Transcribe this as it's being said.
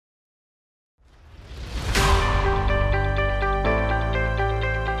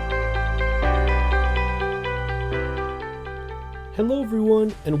Hello,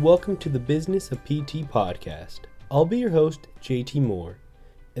 everyone, and welcome to the Business of PT podcast. I'll be your host, JT Moore.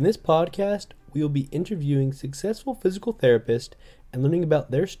 In this podcast, we will be interviewing successful physical therapists and learning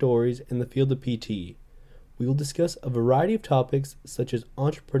about their stories in the field of PT. We will discuss a variety of topics such as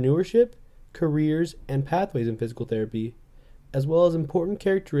entrepreneurship, careers, and pathways in physical therapy, as well as important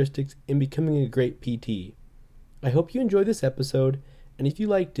characteristics in becoming a great PT. I hope you enjoyed this episode, and if you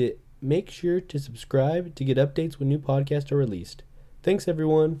liked it, make sure to subscribe to get updates when new podcasts are released. Thanks,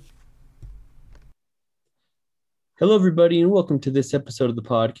 everyone. Hello, everybody, and welcome to this episode of the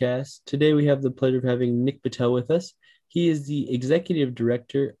podcast. Today, we have the pleasure of having Nick Patel with us. He is the Executive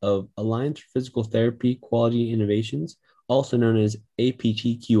Director of Alliance for Physical Therapy Quality Innovations, also known as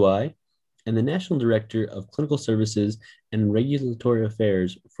APTQI, and the National Director of Clinical Services and Regulatory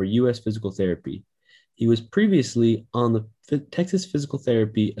Affairs for U.S. Physical Therapy. He was previously on the Texas Physical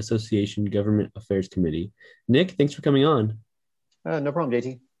Therapy Association Government Affairs Committee. Nick, thanks for coming on. No problem,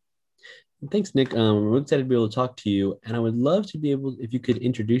 JT. Thanks, Nick. We're excited to be able to talk to you, and I would love to be able, if you could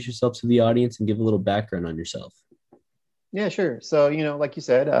introduce yourself to the audience and give a little background on yourself. Yeah, sure. So, like you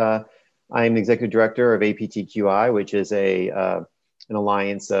said, I'm the Executive Director of APTQI, which is an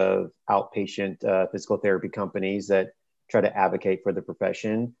alliance of outpatient physical therapy companies that try to advocate for the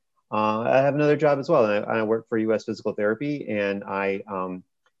profession. I have another job as well. I work for U.S. Physical Therapy, and I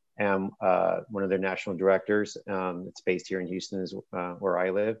am one of their national directors. It's based here in Houston, is where I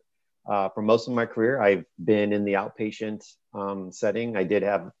live. For most of my career, I've been in the outpatient setting. I did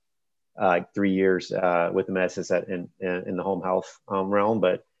have 3 years with the medicine in the home health realm,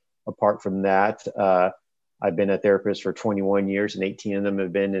 but apart from that, I've been a therapist for 21 years, and 18 of them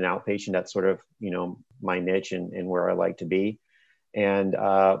have been in outpatient. That's sort of my niche and where I like to be. And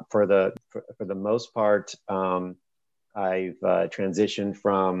for the most part, I've transitioned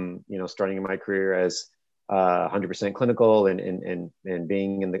from starting in my career as 100% clinical and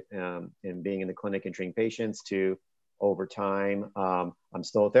being in the clinic and treating patients to over time. I'm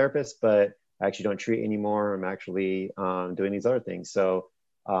still a therapist, but I actually don't treat anymore. I'm actually doing these other things. So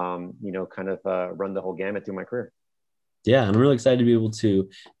run the whole gamut through my career. Yeah, I'm really excited to be able to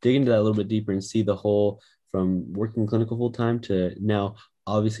dig into that a little bit deeper and see the whole from working clinical full time to now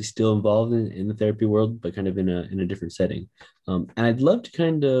obviously still involved in the therapy world, but kind of in a different setting. And I'd love to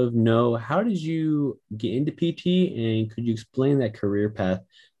kind of know, how did you get into PT, and could you explain that career path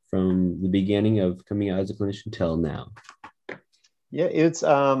from the beginning of coming out as a clinician till now? Yeah, it's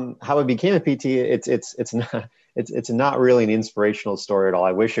how I became a PT. It's not really an inspirational story at all.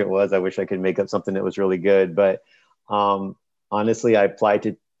 I wish it was. I wish I could make up something that was really good, but honestly, I applied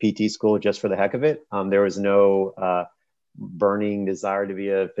to PT school just for the heck of it. There was no burning desire to be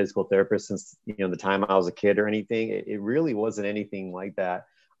a physical therapist since the time I was a kid or anything. It really wasn't anything like that.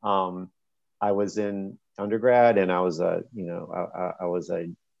 I was in undergrad, and I was I was a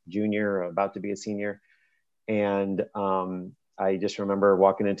junior, about to be a senior, and I just remember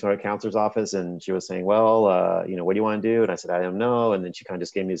walking into a counselor's office, and she was saying, "Well, what do you want to do?" And I said, "I don't know." And then she kind of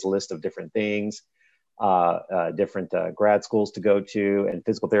just gave me this list of different things. Different grad schools to go to, and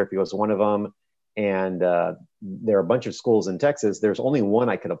physical therapy was one of them. And there are a bunch of schools in Texas. There's only one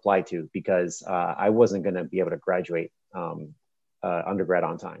I could apply to because I wasn't going to be able to graduate undergrad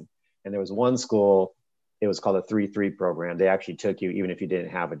on time. And there was one school, it was called a 3-3 program. They actually took you even if you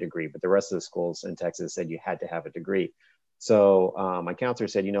didn't have a degree, but the rest of the schools in Texas said you had to have a degree. So my counselor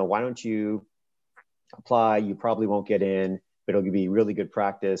said, why don't you apply? You probably won't get in, but it'll be really good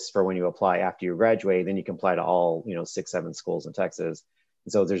practice for when you apply after you graduate. Then you can apply to all 6-7 schools in Texas.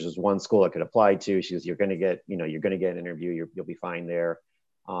 And so there's just one school I could apply to. She goes, you're going to get an interview. You'll be fine there.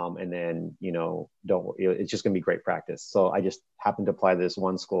 And then don't worry, it's just going to be great practice. So I just happened to apply to this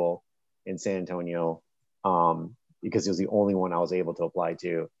one school in San Antonio because it was the only one I was able to apply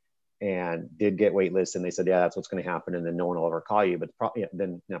to, and did get waitlist. And they said, yeah, that's what's going to happen, and then no one will ever call you. But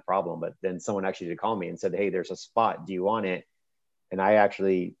then no problem. But then someone actually did call me and said, hey, there's a spot. Do you want it? And I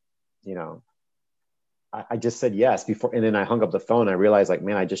actually, I just said yes before. And then I hung up the phone. I realized, like,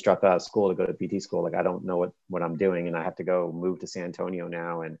 man, I just dropped out of school to go to PT school. Like, I don't know what I'm doing. And I have to go move to San Antonio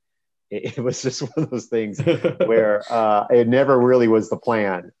now. And it was just one of those things where it never really was the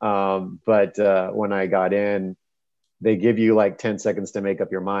plan. But when I got in, they give you like 10 seconds to make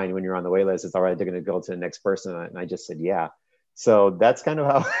up your mind. When you're on the wait list, it's all right, they're going to go to the next person. And I just said, yeah. So that's kind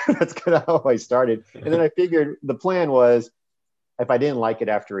of how I started. And then I figured the plan was, if I didn't like it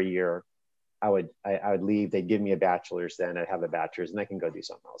after a year, I would leave. They'd give me a bachelor's, then I'd have a bachelor's, and I can go do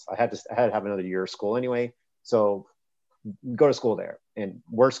something else. I had to have another year of school anyway. So go to school there. And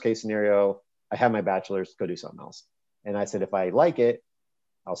worst case scenario, I have my bachelor's, go do something else. And I said, if I like it,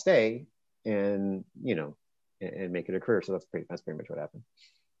 I'll stay. And, and make it a career. So that's pretty much what happened.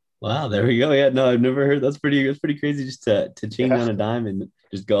 Wow, there we go. Yeah, no, I've never heard. That's pretty crazy just to change Yeah. on a dime and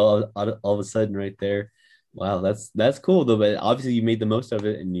just go all of a sudden right there. Wow, that's cool though. But obviously you made the most of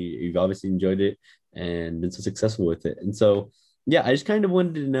it and you've obviously enjoyed it and been so successful with it. And so yeah, I just kind of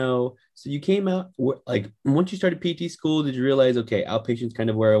wanted to know. So you came out like once you started PT school, did you realize okay, outpatient's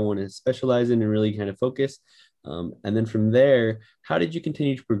kind of where I want to specialize in and really kind of focus? And then from there, how did you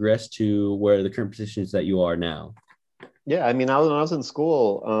continue to progress to where the current positions that you are now? Yeah, I mean, when I was in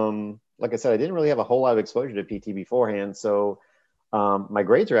school, like I said, I didn't really have a whole lot of exposure to PT beforehand. So my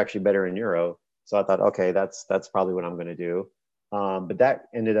grades are actually better in neuro. So I thought, okay, that's probably what I'm going to do. But that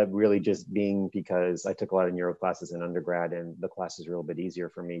ended up really just being because I took a lot of neuro classes in undergrad, and the classes were a little bit easier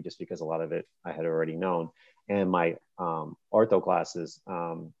for me just because a lot of it I had already known. And my ortho classes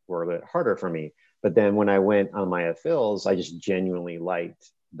were a bit harder for me. But then when I went on my affils, I just genuinely liked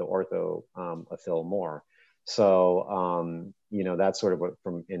the ortho affil more. So, that's sort of what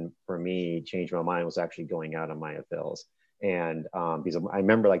for me changed my mind was actually going out on my affils. And because I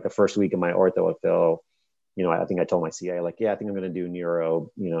remember like the first week of my ortho afil, I think I told my CA like, yeah, I think I'm going to do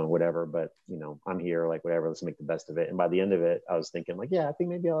neuro, whatever, but I'm here, like whatever, let's make the best of it. And by the end of it, I was thinking like, yeah, I think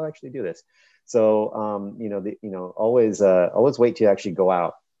maybe I'll actually do this. So, always wait to actually go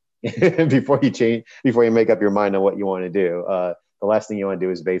out before you make up your mind on what you want to do. The last thing you want to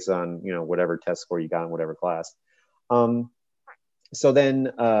do is based on whatever test score you got in whatever class. Um, so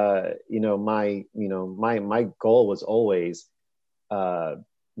then my goal was always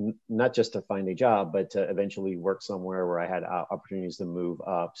not just to find a job, but to eventually work somewhere where I had opportunities to move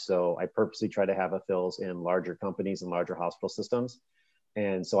up. So I purposely try to have affils in larger companies and larger hospital systems.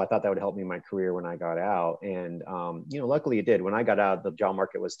 And so I thought that would help me in my career when I got out. And luckily it did. When I got out, the job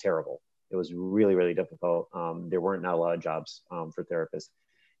market was terrible. It was really, really difficult. There weren't not a lot of jobs for therapists.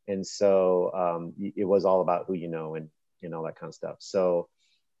 And so it was all about who you know and all that kind of stuff. So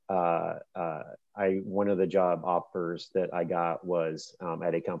one of the job offers that I got was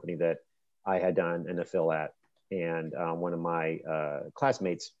at a company that I had done an affil at, and one of my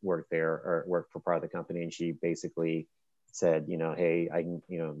classmates worked there or worked for part of the company, and she basically said, hey, I can,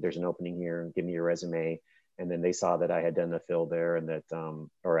 there's an opening here, give me your resume. And then they saw that I had done a fill there and that,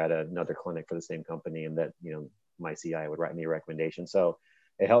 or at another clinic for the same company, and that, my CI would write me a recommendation. So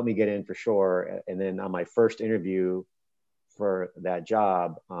it helped me get in for sure. And then on my first interview for that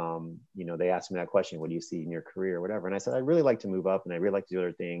job, they asked me that question, what do you see in your career or whatever? And I said, I really like to move up and I really like to do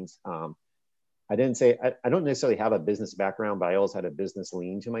other things. I didn't say, I don't necessarily have a business background, but I always had a business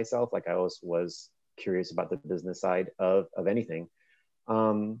lean to myself. Like I always was curious about the business side of anything.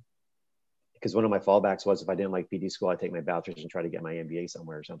 Because one of my fallbacks was if I didn't like PT school, I'd take my bachelor's and try to get my MBA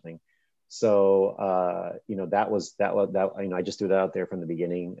somewhere or something. So, I just threw that out there from the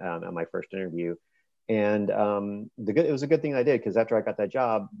beginning at my first interview. And it was a good thing I did, because after I got that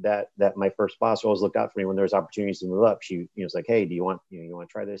job, that my first boss always looked out for me when there was opportunities to move up. She was like, hey, do you want to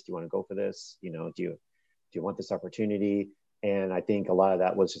try this? Do you want to go for this? Do you want this opportunity? And I think a lot of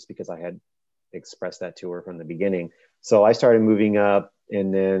that was just because I had expressed that to her from the beginning. So I started moving up,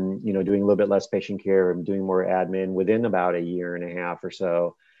 and then doing a little bit less patient care and doing more admin within about a year and a half or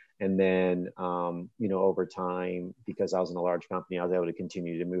so. And then over time, because I was in a large company, I was able to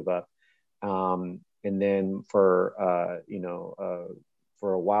continue to move up. And then for a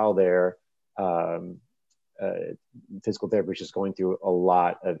while there, physical therapy was just going through a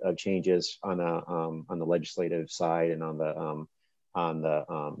lot of changes on the legislative side and on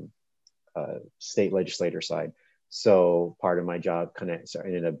the state legislator side. So part of my job kind of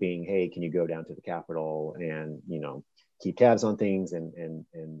ended up being, hey, can you go down to the Capitol and keep tabs on things and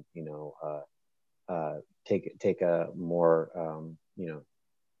take a more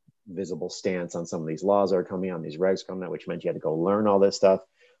visible stance on some of these laws that are coming on, these regs coming out, which meant you had to go learn all this stuff.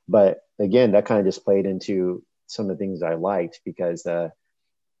 But again, that kind of just played into some of the things I liked, because it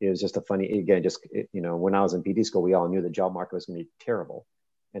was just a funny, again, when I was in PT school, we all knew the job market was going to be terrible.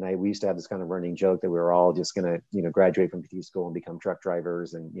 And we used to have this kind of running joke that we were all just going to, graduate from PT school and become truck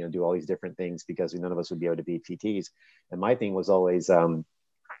drivers and, do all these different things, because none of us would be able to be PTs. And my thing was always,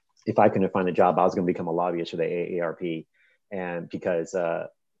 if I couldn't find a job, I was going to become a lobbyist for the AARP. And because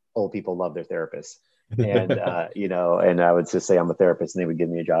old people love their therapists. And and I would just say I'm a therapist, and they would give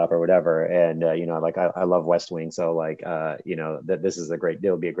me a job or whatever. And I love West Wing, so that this is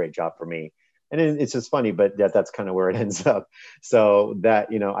it'll be a great job for me. And it's just funny, but that's kind of where it ends up. So that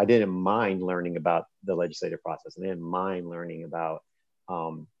I didn't mind learning about the legislative process, and I didn't mind learning about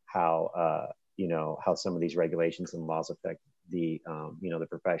how some of these regulations and laws affect the the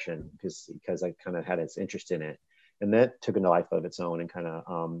profession, because I kind of had its interest in it. and that took a life of its own and kind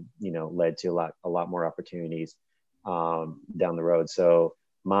of led to a lot more opportunities down the road. So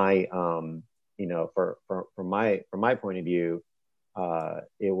my from my point of view,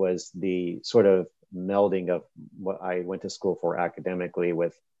 it was the sort of melding of what I went to school for academically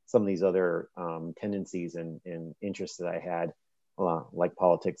with some of these other tendencies and interests that I had, like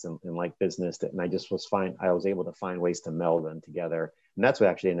politics and like business. And I was able to find ways to meld them together. And that's what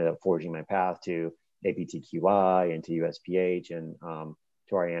actually ended up forging my path to APTQI and to USPH and to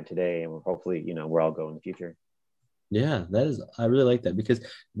where I am today. And hopefully, where I'll go in the future. Yeah, I really like that because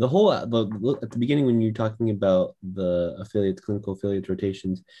the whole, at the beginning when you're talking about the affiliates, clinical affiliates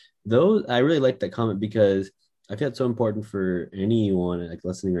rotations, those, I really like that comment because I feel it's so important for anyone like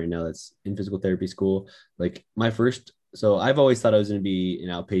listening right now that's in physical therapy school. Like so I've always thought I was going to be an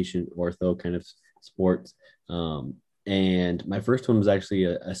outpatient ortho kind of sports. And my first one was actually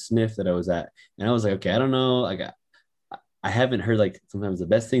a sniff that I was at. And I was like, okay, I don't know. Like, I haven't heard like sometimes the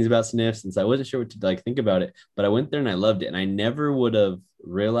best things about sniffs, and so I wasn't sure what to like think about it. But I went there and I loved it, and I never would have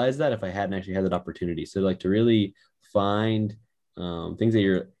realized that if I hadn't actually had that opportunity. So like to really find things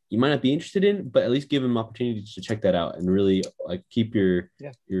that you might not be interested in, but at least give them opportunities to check that out and really like keep your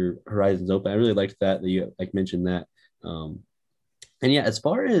horizons open. I really liked that you like mentioned that. And yeah, as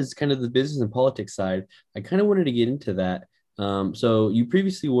far as kind of the business and politics side, I kind of wanted to get into that. So you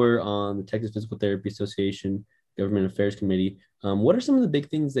previously were on the Texas Physical Therapy Association Government Affairs Committee. What are some of the big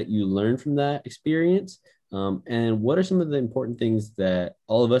things that you learned from that experience? And what are some of the important things that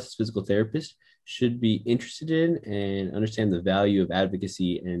all of us as physical therapists should be interested in and understand the value of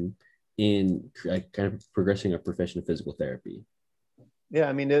advocacy and in kind of progressing our profession of physical therapy? Yeah,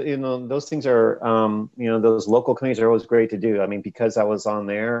 I mean, those things are, those local committees are always great to do. I mean, because I was on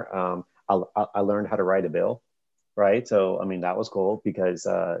there, I learned how to write a bill, right? So, I mean, that was cool because,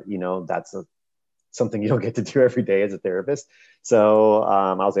 that's something you don't get to do every day as a therapist. So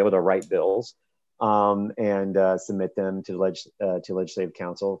I was able to write bills and submit them to to legislative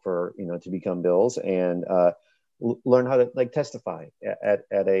council for to become bills and learn how to like testify at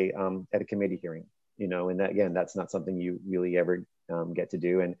a committee hearing. And that, again, that's not something you really ever get to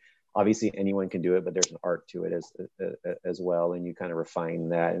do. And obviously anyone can do it, but there's an art to it as well, and you kind of refine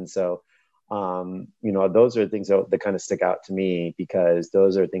that. And so those are things that kind of stick out to me because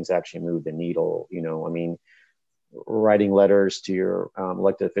those are things that actually move the needle. I mean, writing letters to your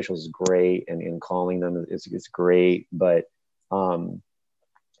elected officials is great, and calling them is great, but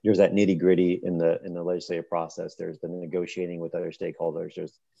there's that nitty gritty in the legislative process. There's the negotiating with other stakeholders.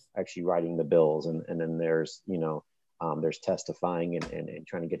 There's actually writing the bills, and then there's there's testifying and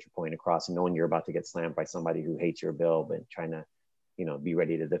trying to get your point across, and knowing you're about to get slammed by somebody who hates your bill, but trying to be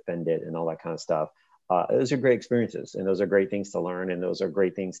ready to defend it and all that kind of stuff. Those are great experiences, and those are great things to learn, and those are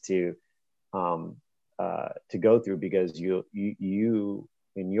great things to go through because you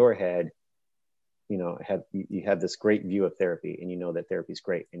in your head you have this great view of therapy, and that therapy is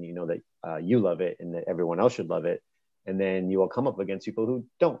great, and that you love it and that everyone else should love it. And then you will come up against people who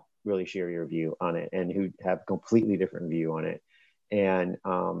don't really share your view on it and who have completely different view on it. And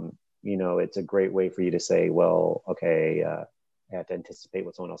it's a great way for you to say, well, okay, I have to anticipate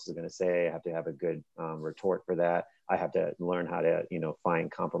what someone else is going to say. I have to have a good retort for that. I have to learn how to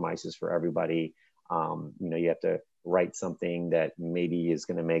find compromises for everybody. You have to write something that maybe is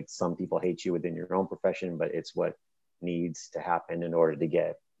going to make some people hate you within your own profession, but it's what needs to happen in order to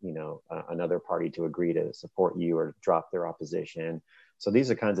get another party to agree to support you or drop their opposition. So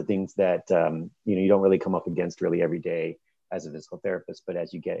these are kinds of things that you don't really come up against really every day as a physical therapist, but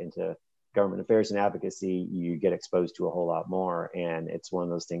as you get into government affairs and advocacy, you get exposed to a whole lot more. And it's one of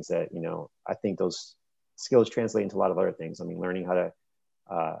those things that I think those skills translate into a lot of other things. I mean, learning how to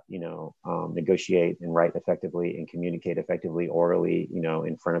negotiate and write effectively and communicate effectively orally,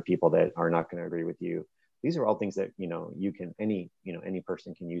 in front of people that are not going to agree with you. These are all things that, any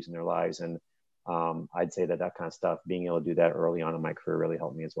person can use in their lives. And I'd say that kind of stuff, being able to do that early on in my career really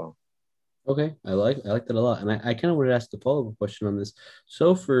helped me as well. Okay, I like that a lot, and I kind of wanted to ask the follow-up question on this.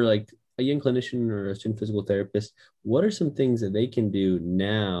 So, for like a young clinician or a student physical therapist, what are some things that they can do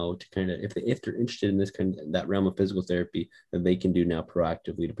now to kind of, if they're interested in this kind of that realm of physical therapy, that they can do now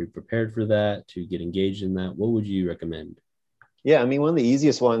proactively to be prepared for that, to get engaged in that? What would you recommend? Yeah, I mean, one of the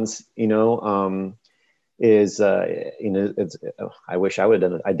easiest ones, is it's I wish I would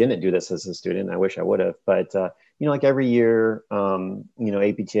have done it. I didn't do this as a student. I wish I would have, but like every year,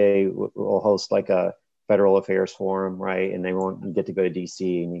 APTA will host like a federal affairs forum, right? And they won't get to go to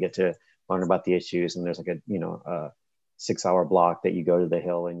DC, and you get to learn about the issues. And there's like a 6-hour block that you go to the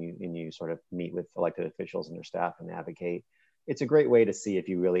Hill, and you sort of meet with elected officials and their staff and advocate. It's a great way to see if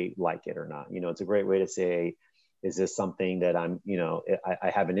you really like it or not. It's a great way to say, Is this something that I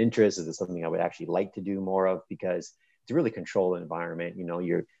have an interest? Is this something I would actually like to do more of? Because it's a really controlled environment.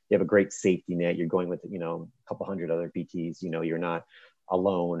 You have a great safety net. You're going with, a couple hundred other PTs. You're not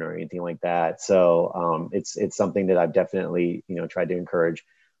alone or anything like that. So it's something that I've definitely, tried to encourage.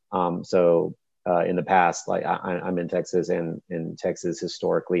 In the past, like I'm in Texas, and Texas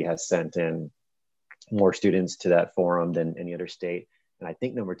historically has sent in more students to that forum than any other state. And I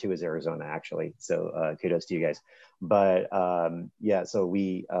think number two is Arizona, actually. So kudos to you guys. But yeah, so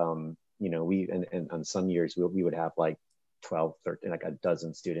and on some years we would have like 12, 13, like a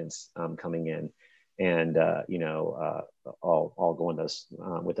dozen students coming in, and all going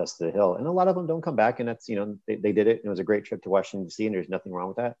with us to the Hill. And a lot of them don't come back, and that's, they did it. And it was a great trip to Washington D.C., and there's nothing wrong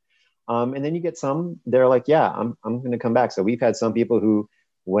with that. And then you get some, they're like, yeah, I'm going to come back. So we've had some people who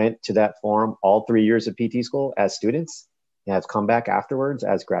went to that forum all 3 years of PT school as students, and have come back afterwards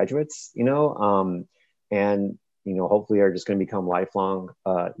as graduates, and hopefully are just going to become lifelong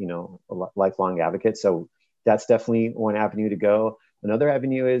advocates. So that's definitely one avenue to go. Another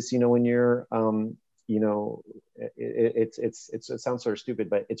avenue is, when you're, it sounds sort of stupid,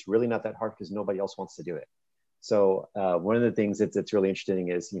 but it's really not that hard because nobody else wants to do it. So one of the things that's really interesting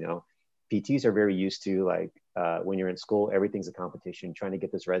is, PTs are very used to, like, when you're in school, everything's a competition. Trying to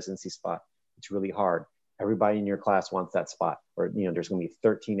get this residency spot, it's really hard. Everybody in your class wants that spot, or there's going to be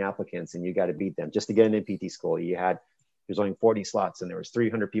 13 applicants, and you got to beat them just to get into PT school. There's only 40 slots, and there was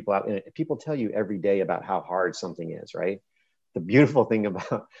 300 people out. And people tell you every day about how hard something is, right? The beautiful thing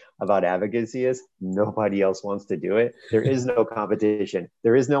about advocacy is nobody else wants to do it. There is no competition.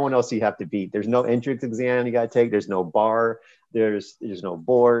 There is no one else you have to beat. There's no entrance exam you got to take. There's no bar. There's no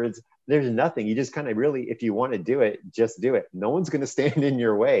boards. There's nothing. You just kind of really, if you want to do it, just do it. No one's going to stand in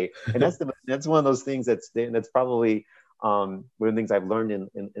your way. And that's one of those things that's probably one of the things I've learned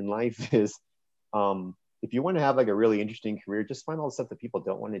in life is, if you want to have like a really interesting career, just find all the stuff that people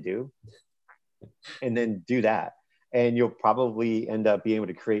don't want to do, and then do that. And you'll probably end up being able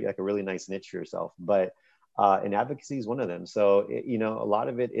to create like a really nice niche for yourself. But and advocacy is one of them. So a lot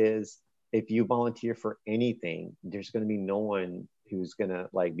of it is, if you volunteer for anything, there's going to be no one who's going to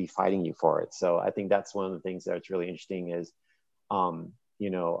like be fighting you for it. So I think that's one of the things that's really interesting is,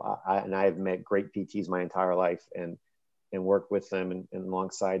 I've met great PTs my entire life, and work with them and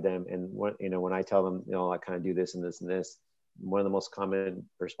alongside them. And when I tell them, I kind of do this and this and this, one of the most common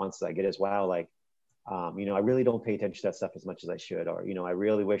responses I get is, wow, like, I really don't pay attention to that stuff as much as I should, or, I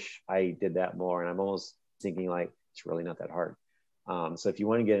really wish I did that more. And I'm almost thinking like, it's really not that hard. So if you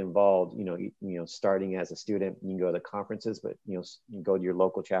want to get involved, starting as a student, you can go to the conferences, but, you can go to your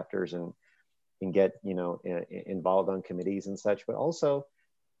local chapters and get, involved on committees and such. But also,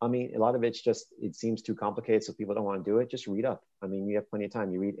 I mean, a lot of it's just, it seems too complicated, so people don't want to do it. Just read up. I mean, you have plenty of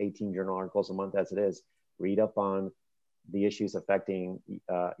time. You read 18 journal articles a month as it is. Read up on the issues affecting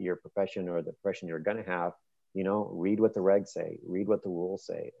your profession or the profession you're going to have. Read what the regs say, read what the rules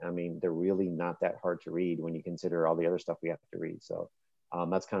say. I mean, they're really not that hard to read when you consider all the other stuff we have to read. So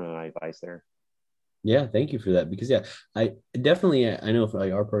that's kind of my advice there. Yeah, thank you for that. Because I definitely, I know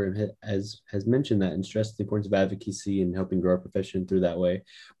like our program has mentioned that and stressed the importance of advocacy and helping grow our profession through that way.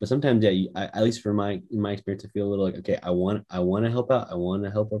 But sometimes, at least in my experience, I feel a little like, okay, I want to help out, I want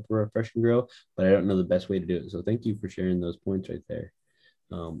to help our profession grow, but I don't know the best way to do it. So thank you for sharing those points right there.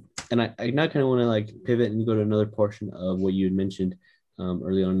 And I now kind of want to like pivot and go to another portion of what you had mentioned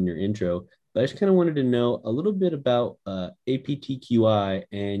early on in your intro. But I just kind of wanted to know a little bit about APTQI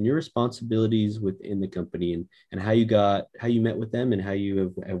and your responsibilities within the company, and how you met with them and how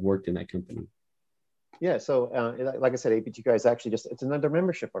you have worked in that company. Yeah, so like I said, APTQI is actually it's another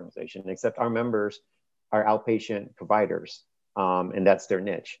membership organization, except our members are outpatient providers, and that's their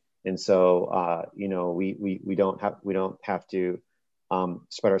niche. And so we don't have to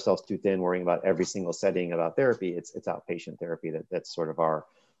spread ourselves too thin, worrying about every single setting about therapy. It's outpatient therapy that's sort of our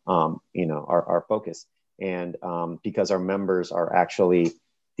focus. And because our members are actually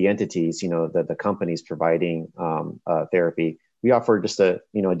the entities, the companies providing therapy, we offer just a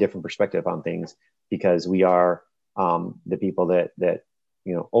different perspective on things, because we are the people that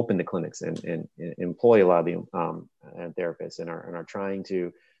open the clinics and employ a lot of the therapists, and are trying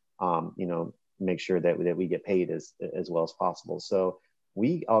to make sure that we get paid as well as possible. So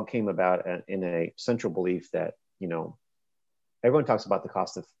we all came about in a central belief that everyone talks about the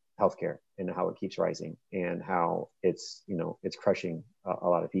cost of healthcare and how it keeps rising and how it's crushing a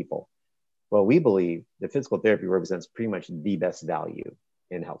lot of people. Well, we believe that physical therapy represents pretty much the best value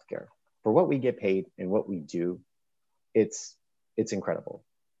in healthcare. For what we get paid and what we do, it's incredible,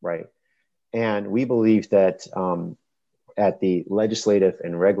 right? And we believe that at the legislative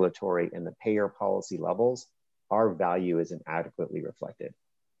and regulatory and the payer policy levels, our value isn't adequately reflected.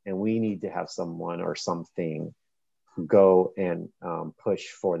 And we need to have someone or something go and push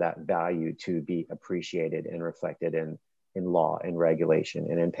for that value to be appreciated and reflected in law and regulation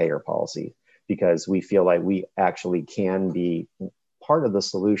and in payer policy, because we feel like we actually can be part of the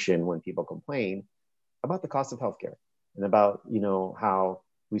solution when people complain about the cost of healthcare and about, how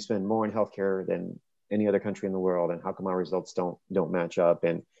we spend more in healthcare than any other country in the world, and how come our results don't match up.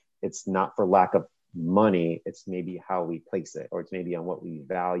 And it's not for lack of money, it's maybe how we place it, or it's maybe on what we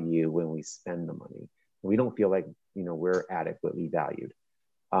value when we spend the money. We don't feel like we're adequately valued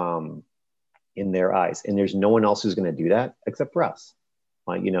in their eyes, and there's no one else who's going to do that except for us.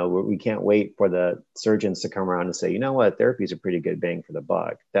 We can't wait for the surgeons to come around and say, you know what, therapy is a pretty good bang for the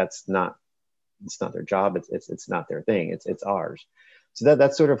buck. It's not their job. It's not their thing. It's ours. So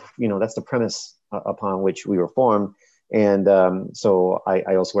that's sort of, that's the premise upon which we were formed. And so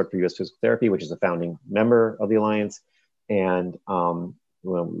I also work for U.S. Physical Therapy, which is a founding member of the Alliance. And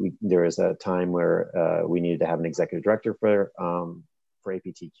there was a time where we needed to have an executive director for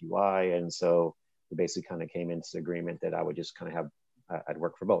APTQI. And so we basically kind of came into agreement that I would just kind of I'd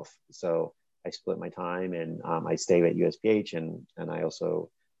work for both. So I split my time, and I stay at USPH, and I also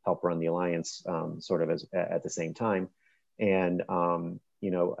help run the Alliance sort of at the same time. And,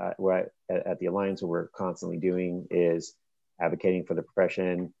 we're at the Alliance, what we're constantly doing is advocating for the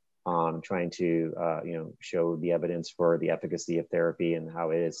profession, trying to, show the evidence for the efficacy of therapy and how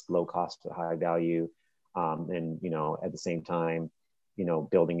it is low cost but high value. And, at the same time,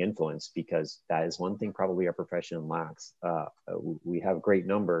 building influence, because that is one thing probably our profession lacks. We have great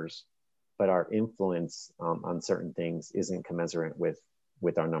numbers, but our influence on certain things isn't commensurate with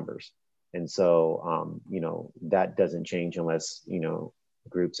our numbers. And so, that doesn't change unless,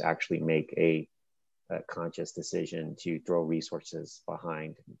 groups actually make a conscious decision to throw resources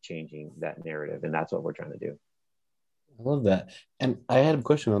behind changing that narrative. And that's what we're trying to do. I love that. And I had a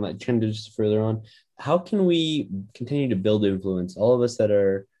question on that, kind of just further on. How can we continue to build influence? All of us that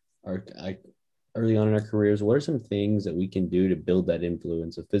are early on in our careers, what are some things that we can do to build that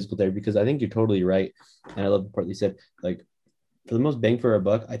influence of physical therapy? Because I think you're totally right. And I love the part you said, like, for the most bang for our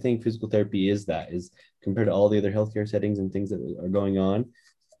buck, I think physical therapy is compared to all the other healthcare settings and things that are going on.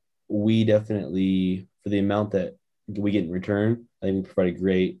 We definitely, for the amount that we get in return, I think we provide a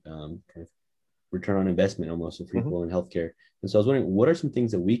great kind of return on investment almost for people in healthcare. And so I was wondering, what are some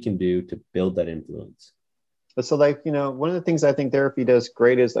things that we can do to build that influence? So one of the things I think therapy does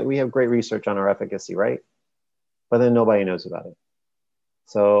great is we have great research on our efficacy, right? But then nobody knows about it.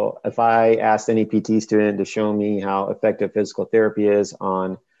 So if I asked any PT student to show me how effective physical therapy is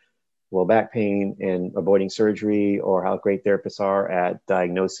on low back pain and avoiding surgery, or how great therapists are at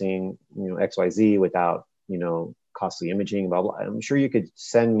diagnosing, XYZ without, costly imaging, blah, blah, I'm sure you could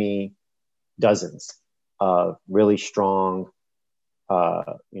send me dozens of really strong,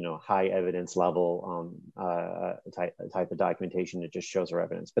 high evidence level type of documentation that just shows our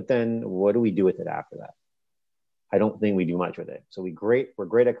evidence. But then what do we do with it after that? I don't think we do much with it. So we're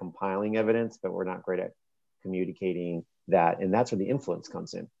great at compiling evidence, but we're not great at communicating that. And that's where the influence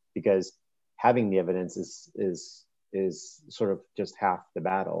comes in, because having the evidence is sort of just half the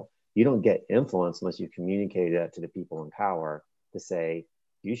battle. You don't get influence unless you communicate that to the people in power to say,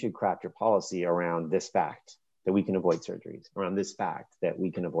 you should craft your policy around this fact that we can avoid surgeries, around this fact that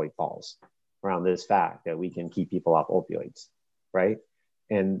we can avoid falls, around this fact that we can keep people off opioids, right?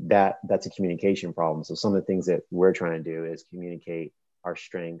 And that's a communication problem. So some of the things that we're trying to do is communicate our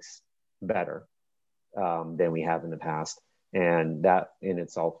strengths better than we have in the past. And that in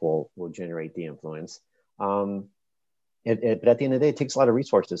itself will generate the influence. But at the end of the day, it takes a lot of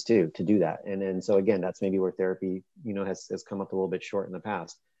resources too to do that. And so again, that's maybe where therapy, has come up a little bit short in the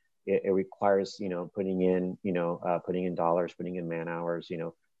past. It requires, putting in dollars, putting in man hours,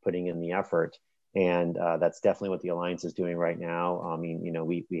 putting in the effort. And that's definitely what the Alliance is doing right now. I mean,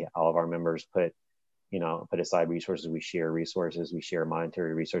 we all of our members put aside resources. We share resources. We share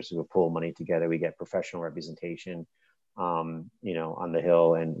monetary resources. We pull money together. We get professional representation, on the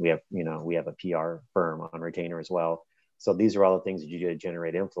Hill, and we have a PR firm on retainer as well. So these are all the things that you do to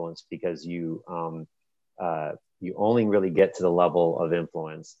generate influence, because you only really get to the level of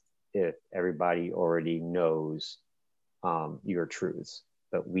influence if everybody already knows your truths.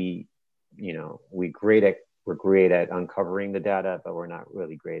 But we're great at uncovering the data, but we're not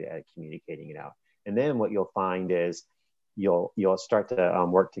really great at communicating it out. And then what you'll find is you'll start to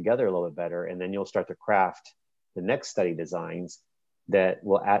work together a little bit better, and then you'll start to craft the next study designs that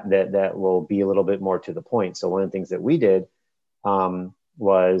will be a little bit more to the point. So one of the things that we did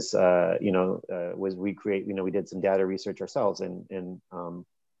was we did some data research ourselves, and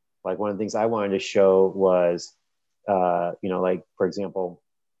like one of the things I wanted to show was like for example,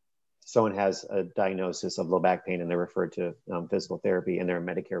 someone has a diagnosis of low back pain and they're referred to physical therapy and they're a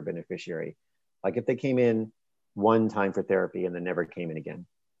Medicare beneficiary. Like if they came in one time for therapy and then never came in again,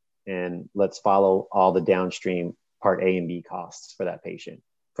 and let's follow all the downstream part A and B costs for that patient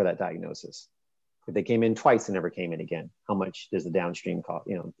for that diagnosis. If they came in twice and never came in again, how much does the downstream cost?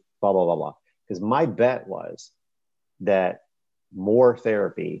 Blah, blah, blah, blah. Because my bet was that more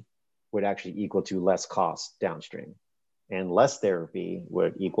therapy would actually equal to less cost downstream, and less therapy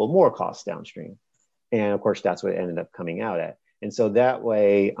would equal more cost downstream. And of course, that's what it ended up coming out at. And so that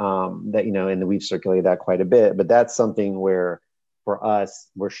way, and we've circulated that quite a bit, but that's something where for us,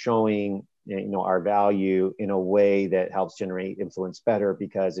 we're showing, our value in a way that helps generate influence better.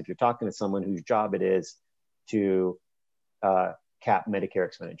 Because if you're talking to someone whose job it is to cap Medicare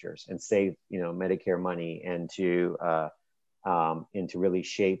expenditures and save, Medicare money, and to really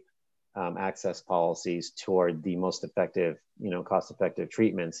shape access policies toward the most effective, cost-effective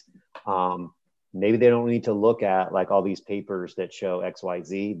treatments. Maybe they don't need to look at like all these papers that show X, Y,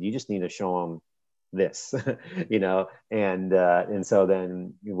 Z. You just need to show them this, and so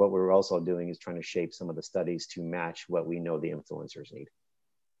then what we're also doing is trying to shape some of the studies to match what we know the influencers need.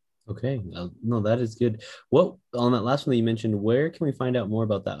 Okay. No, that is good. What on that last one that you mentioned, where can we find out more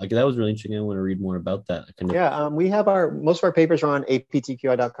about that? Like that was really interesting. I want to read more about that. Yeah, we have most of our papers are on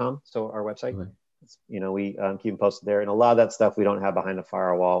aptqi.com, so our website. Okay. We keep them posted there, and a lot of that stuff we don't have behind the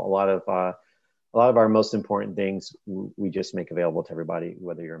firewall. A lot of our most important things we just make available to everybody,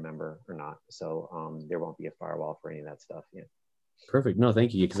 whether you're a member or not. So there won't be a firewall for any of that stuff. Yeah. Perfect. No,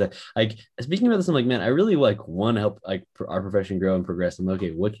 thank you. Because I speaking about this, I'm like, man, I really want to help like our profession grow and progress. I'm like,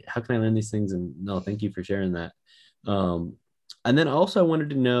 okay, how can I learn these things? And no, thank you for sharing that. And then also I wanted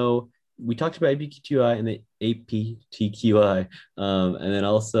to know, we talked about APTQI and the APTQI, and then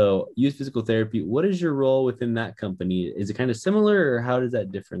also Youth Physical Therapy. What is your role within that company? Is it kind of similar, or how does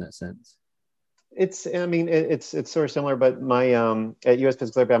that differ in that sense? It's sort of similar, but my at US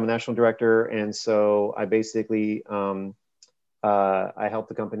Physical Therapy, I'm a national director, and so I basically I help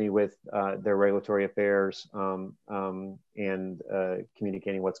the company with their regulatory affairs and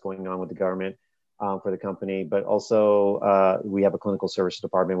communicating what's going on with the government for the company. But also we have a clinical services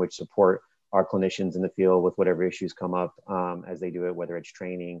department which support our clinicians in the field with whatever issues come up as they do it, whether it's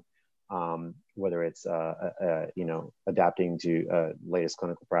training, whether it's adapting to latest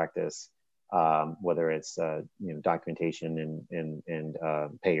clinical practice. Whether it's documentation and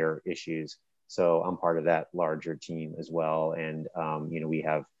payer issues. So I'm part of that larger team as well, and we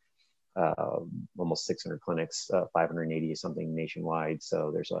have almost 600 clinics, 580 something nationwide.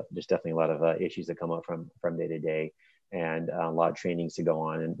 So there's definitely a lot of issues that come up from day to day, and a lot of trainings to go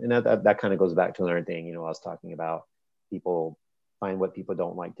on, and that kind of goes back to another thing. I was talking about people find what people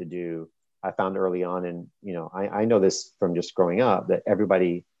don't like to do. I found early on, and I know this from just growing up, that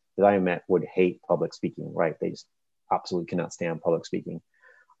everybody that I met would hate public speaking, right? They just absolutely cannot stand public speaking.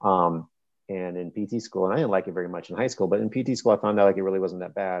 And in PT school, and I didn't like it very much in high school, but in PT school, I found out like it really wasn't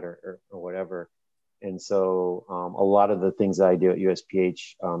that bad or whatever. And so a lot of the things that I do at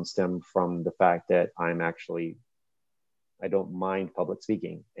USPH stem from the fact that I don't mind public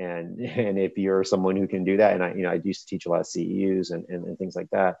speaking. And if you're someone who can do that, and I used to teach a lot of CEUs and things like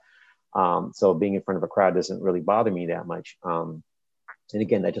that. So being in front of a crowd doesn't really bother me that much. And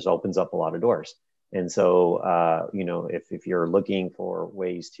again, that just opens up a lot of doors. And so, if you're looking for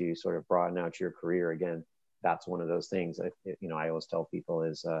ways to sort of broaden out your career, again, that's one of those things. I always tell people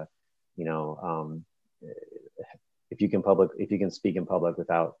is, if you can speak in public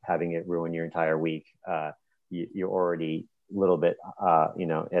without having it ruin your entire week, you're already a little bit, at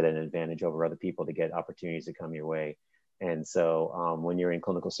an advantage over other people to get opportunities to come your way. And so, when you're in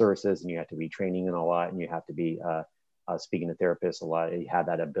clinical services and you have to be training in a lot, and you have to be speaking to therapists a lot, you have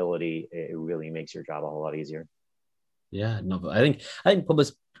that ability, it really makes your job a whole lot easier. Yeah, no, but I think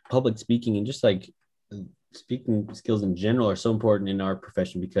public speaking and just like speaking skills in general are so important in our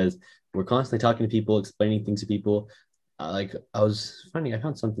profession, because we're constantly talking to people, explaining things to people. I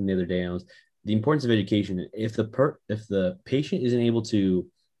found something the other day, and the importance of education. If the patient isn't able to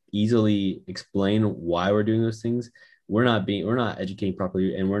easily explain why we're doing those things, we're not educating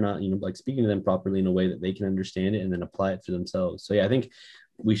properly, and we're not, speaking to them properly in a way that they can understand it and then apply it for themselves. So yeah, I think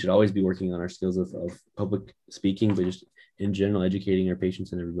we should always be working on our skills of public speaking, but just in general, educating our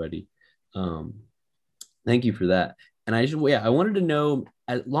patients and everybody. Thank you for that. And I wanted to know,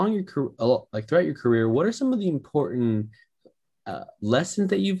 throughout your career, what are some of the important lessons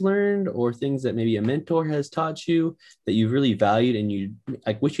that you've learned, or things that maybe a mentor has taught you that you've really valued, and you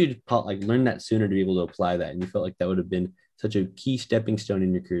wish you'd learn that sooner to be able to apply that, and you felt like that would have been such a key stepping stone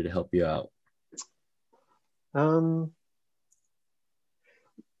in your career to help you out? Um,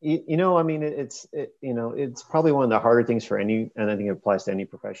 I mean, it's probably one of the harder things for any, and I think it applies to any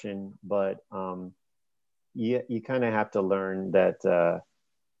profession, but you kind of have to learn that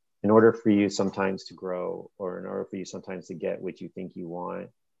in order for you sometimes to grow, or in order for you sometimes to get what you think you want,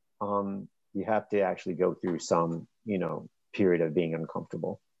 you have to actually go through some, period of being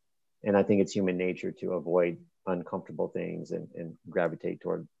uncomfortable. And I think it's human nature to avoid uncomfortable things and gravitate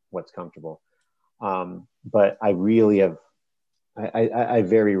toward what's comfortable. But I really have I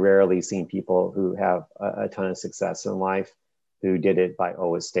very rarely seen people who have a ton of success in life who did it by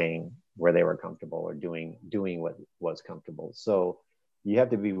always staying where they were comfortable or doing what was comfortable. So you have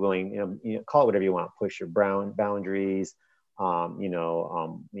to be willing, call it whatever you want, push your boundaries. It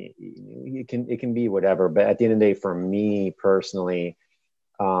can be whatever. But at the end of the day, for me personally,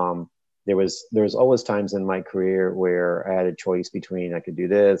 there was always times in my career where I had a choice between I could do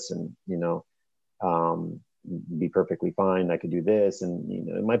this and um, be perfectly fine. I could do this, and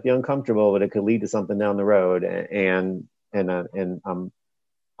it might be uncomfortable, but it could lead to something down the road. And I'm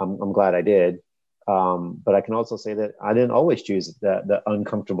glad I did. But I can also say that I didn't always choose the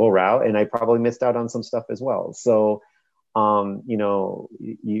uncomfortable route, and I probably missed out on some stuff as well. So,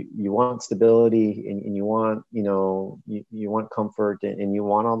 you want stability, and you want you want comfort, and you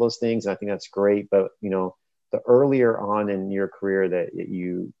want all those things, and I think that's great. But the earlier on in your career that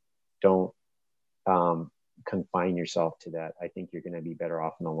you don't um, confine yourself to that, I think you're going to be better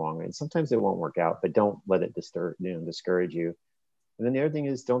off in the long run. Sometimes it won't work out, but don't let it discourage you. And then the other thing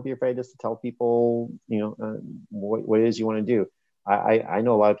is, don't be afraid just to tell people, what it is you want to do. I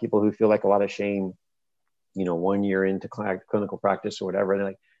know a lot of people who feel like a lot of shame, 1 year into clinical practice or whatever, and they're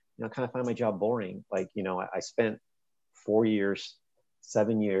like, I kind of find my job boring. Like, I spent 4 years,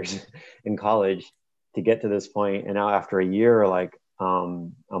 7 years in college to get to this point, and now after a year, like,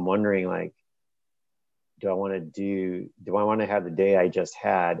 I'm wondering, like, do I want to have the day I just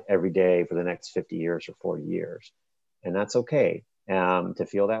had every day for the next 50 years or 40 years? And that's okay, to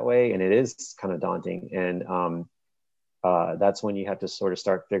feel that way. And it is kind of daunting. And that's when you have to sort of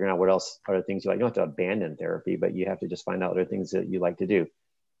start figuring out what else are the things you like. You don't have to abandon therapy, but you have to just find out other things that you like to do.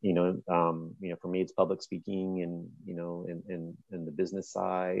 For me, it's public speaking and, and the business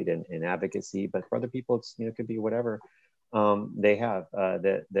side and advocacy, but for other people, it's, it could be whatever they have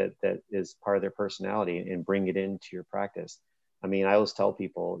that is part of their personality, and bring it into your practice. I mean, I always tell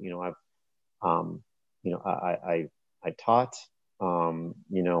people, um, I taught,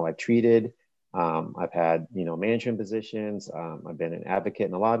 I treated, I've had, management positions. I've been an advocate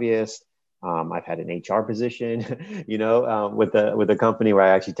and a lobbyist. I've had an HR position, with the company where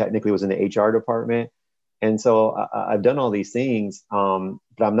I actually technically was in the HR department. And so I've done all these things, but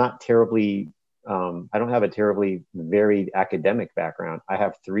I'm not terribly I don't have a terribly varied academic background. I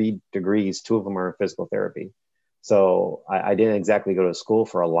have 3 degrees, 2 of them are in physical therapy. So I didn't exactly go to school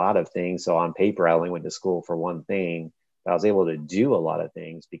for a lot of things. So on paper, I only went to school for one thing. But I was able to do a lot of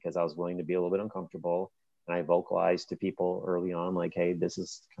things because I was willing to be a little bit uncomfortable. And I vocalized to people early on, like, hey, this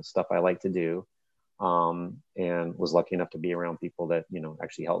is stuff I like to do. And was lucky enough to be around people that,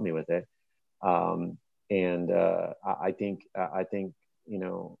 actually helped me with it. And I think,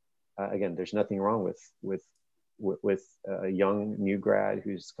 again, there's nothing wrong with a young new grad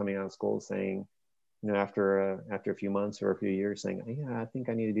who's coming out of school saying, after a few months or a few years, saying, yeah, I think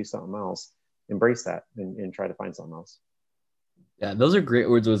I need to do something else. Embrace that and try to find something else. Yeah, those are great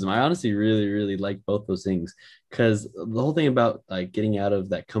words of wisdom. I honestly really, really like both those things because the whole thing about like getting out of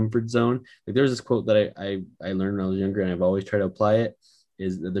that comfort zone, like there's this quote that I learned when I was younger and I've always tried to apply it,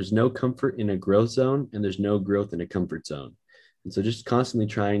 is that there's no comfort in a growth zone and there's no growth in a comfort zone. And so just constantly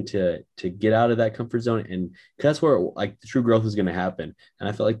trying to get out of that comfort zone, and 'cause that's where like the true growth is going to happen. And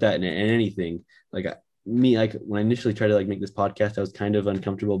I felt like that in anything. Like me, like when I initially tried to like make this podcast, I was kind of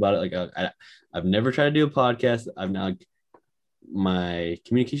uncomfortable about it. Like I've never tried to do a podcast. I've not my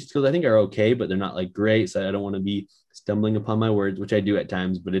communication skills I think are okay, but they're not like great. So I don't want to be stumbling upon my words, which I do at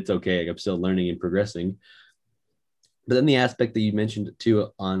times, but it's okay. Like, I'm still learning and progressing. But then the aspect that you mentioned too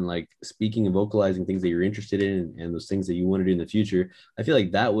on like speaking and vocalizing things that you're interested in, and those things that you want to do in the future, I feel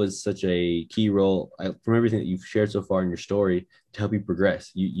like that was such a key role from everything that you've shared so far in your story to help you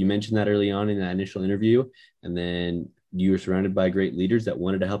progress. You mentioned that early on in that initial interview, and then you were surrounded by great leaders that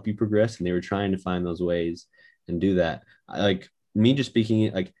wanted to help you progress, and they were trying to find those ways and do that. Like me just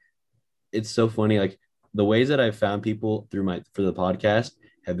speaking, like it's so funny. Like the ways that I've found people through for the podcast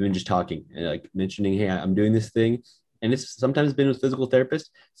have been just talking and like mentioning, hey, I'm doing this thing. And it's sometimes been with physical therapists.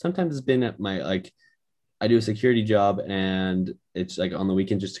 Sometimes it's been at my, like, I do a security job and it's like on the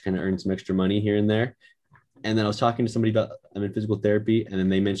weekend just to kind of earn some extra money here and there. And then I was talking to somebody about I'm in physical therapy, and then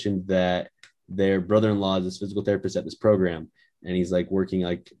they mentioned that their brother-in-law is this physical therapist at this program, and he's like working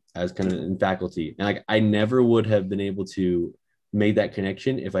like as kind of in faculty. And like I never would have been able to make that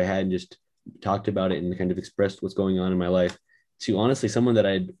connection if I hadn't just talked about it and kind of expressed what's going on in my life to honestly someone that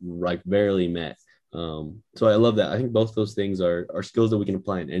I'd like barely met. So I love that. I think both those things are skills that we can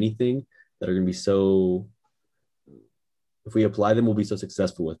apply in anything that are going to be so, if we apply them, we'll be so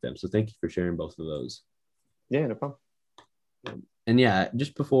successful with them. So thank you for sharing both of those. Yeah, no problem. And yeah,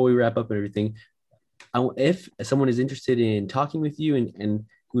 just before we wrap up and everything, if someone is interested in talking with you, and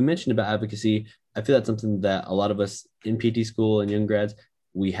we mentioned about advocacy, I feel that's something that a lot of us in PT school and young grads,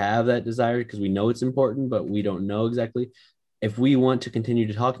 we have that desire because we know it's important, but we don't know exactly. If we want to continue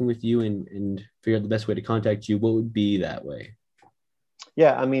to talking with you and figure out the best way to contact you, what would be that way?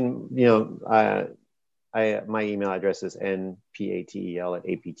 Yeah, I mean, my email address is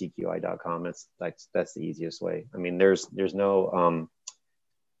npatel@aptqi.com. That's the easiest way. I mean, there's no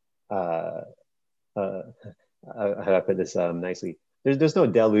how do I put this nicely? There's no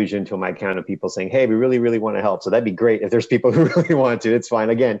deluge into my account of people saying, "Hey, we really, really want to help." So that'd be great if there's people who really want to. It's fine.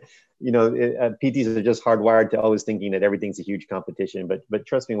 Again, PTs are just hardwired to always thinking that everything's a huge competition. But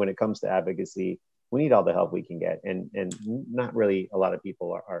trust me, when it comes to advocacy, we need all the help we can get, and not really a lot of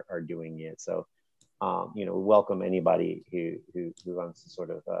people are doing it. So, welcome anybody who wants to sort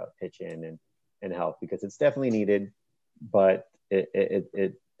of pitch in and help, because it's definitely needed, but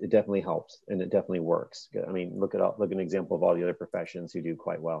it definitely helps and it definitely works. I mean, look at an example of all the other professions who do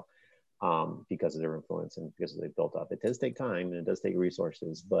quite well because of their influence and because they've built up. It does take time and it does take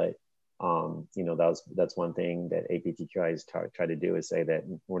resources, but that's one thing that APTQIs try to do, is say that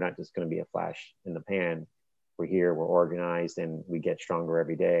we're not just going to be a flash in the pan. We're here, we're organized, and we get stronger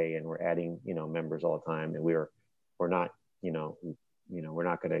every day, and we're adding members all the time, and we're not we're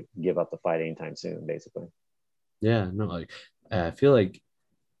not going to give up the fight anytime soon, basically. Yeah, no, I feel like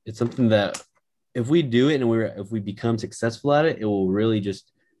it's something that if we do it and if we become successful at it, it will really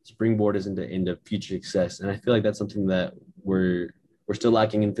just springboard us into future success. And I feel like that's something that we're still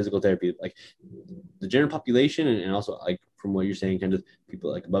lacking in physical therapy. Like the general population, and also like from what you're saying, kind of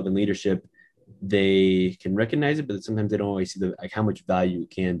people like above in leadership, they can recognize it, but sometimes they don't always see how much value it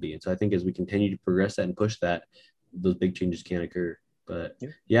can be. And so I think as we continue to progress that and push that, those big changes can occur. But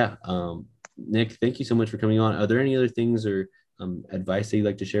yeah, Nick, thank you so much for coming on. Are there any other things or advice that you'd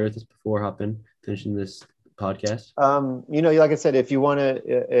like to share with us before finishing this podcast? Like I said, if you want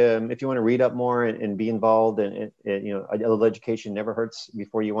to read up more and be involved, and a little education never hurts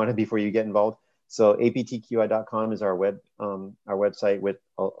before you get involved. So aptqi.com is our website with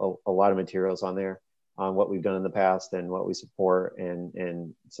a lot of materials on there on what we've done in the past and what we support,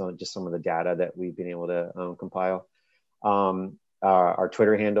 and so just some of the data that we've been able to compile. Our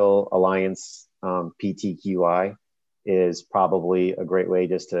Twitter handle, Alliance PTQI, is probably a great way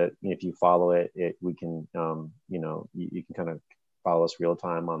just to, if you follow it, we can, you can kind of follow us real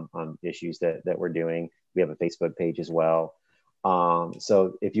time on issues that we're doing. We have a Facebook page as well.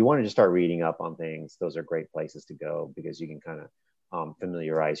 So if you want to just start reading up on things, those are great places to go, because you can kind of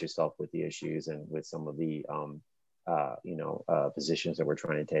familiarize yourself with the issues and with some of the, positions that we're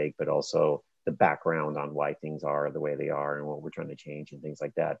trying to take, but also the background on why things are the way they are and what we're trying to change and things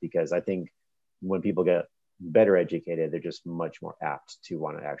like that. Because I think when people get better educated, they're just much more apt to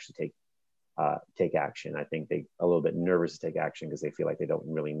want to actually take action. I think they're a little bit nervous to take action because they feel like they don't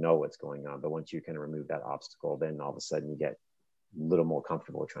really know what's going on. But once you kind of remove that obstacle, then all of a sudden you get a little more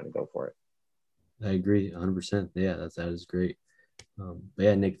comfortable trying to go for it. I agree 100%. Yeah, that is great. But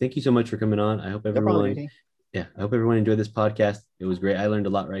yeah, Nick, thank you so much for coming on. I hope everyone, I hope everyone enjoyed this podcast. It was great. I learned a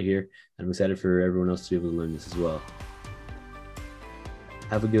lot right here, and I'm excited for everyone else to be able to learn this as well.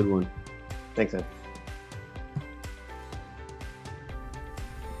 Have a good one. Thanks, man.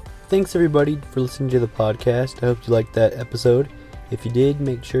 Thanks everybody for listening to the podcast. I hope you liked that episode. If you did,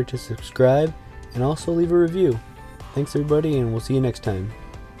 make sure to subscribe and also leave a review. Thanks everybody, and we'll see you next time.